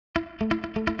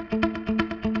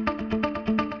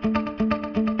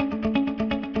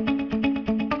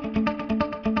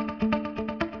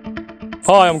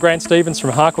Hi, I'm Grant Stevens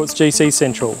from Harcourts GC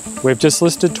Central. We've just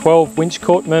listed 12 Winch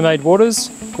Court Mermaid waters.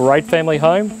 Great family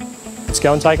home. Let's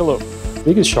go and take a look. The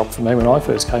biggest shock for me when I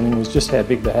first came in was just how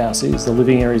big the house is, the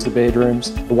living areas, the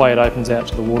bedrooms, the way it opens out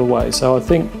to the waterway. So I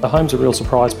think the home's a real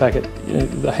surprise packet.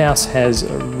 The house has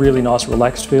a really nice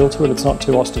relaxed feel to it. It's not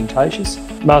too ostentatious.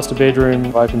 Master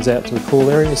bedroom opens out to a pool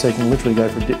area, so you can literally go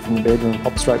for a dip from the bedroom and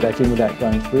hop straight back in without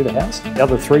going through the house. The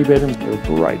other 3 bedrooms are a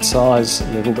great size.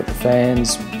 They've all got the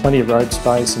fans, plenty of road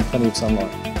space and plenty of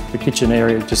sunlight. The kitchen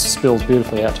area just spills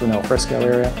beautifully out to an alfresco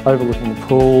area, overlooking the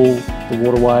pool, the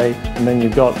waterway, and then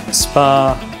you've got a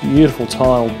spa, beautiful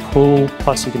tiled pool,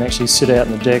 plus you can actually sit out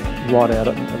on the deck, right out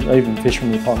and even fish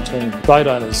from your pontoon. Boat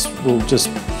owners will just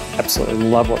absolutely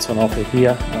love what's on offer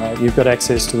here. You've got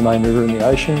access to the main river and the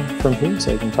ocean from here,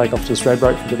 so you can take off to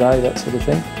Stradbroke for the day, that sort of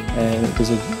thing. And there's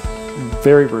a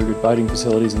very, very good boating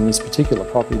facilities in this particular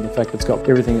property, and the fact it's got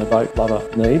everything a boat lover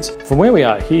needs. From where we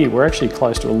are here, we're actually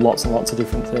close to lots and lots of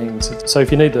different things. So if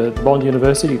you need the Bond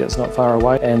University, that's not far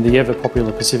away, and the ever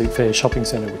popular Pacific Fair Shopping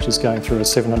Centre, which is going through a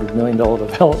 $700 million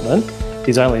development,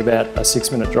 is only about a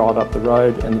 6-minute drive up the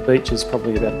road, and the beach is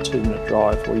probably about a 2-minute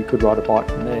drive, or you could ride a bike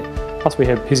from there. Plus we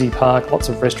have Pizzey Park, lots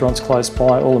of restaurants close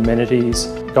by, all amenities,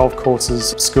 golf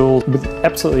courses, schools, with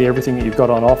absolutely everything that you've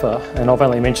got on offer. And I've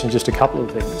only mentioned just a couple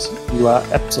of things. You are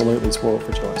absolutely spoiled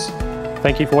for choice.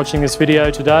 Thank you for watching this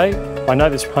video today. I know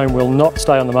this home will not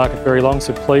stay on the market very long,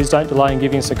 so please don't delay in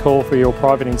giving us a call for your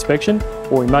private inspection,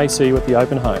 or we may see you at the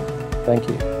open home. Thank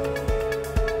you.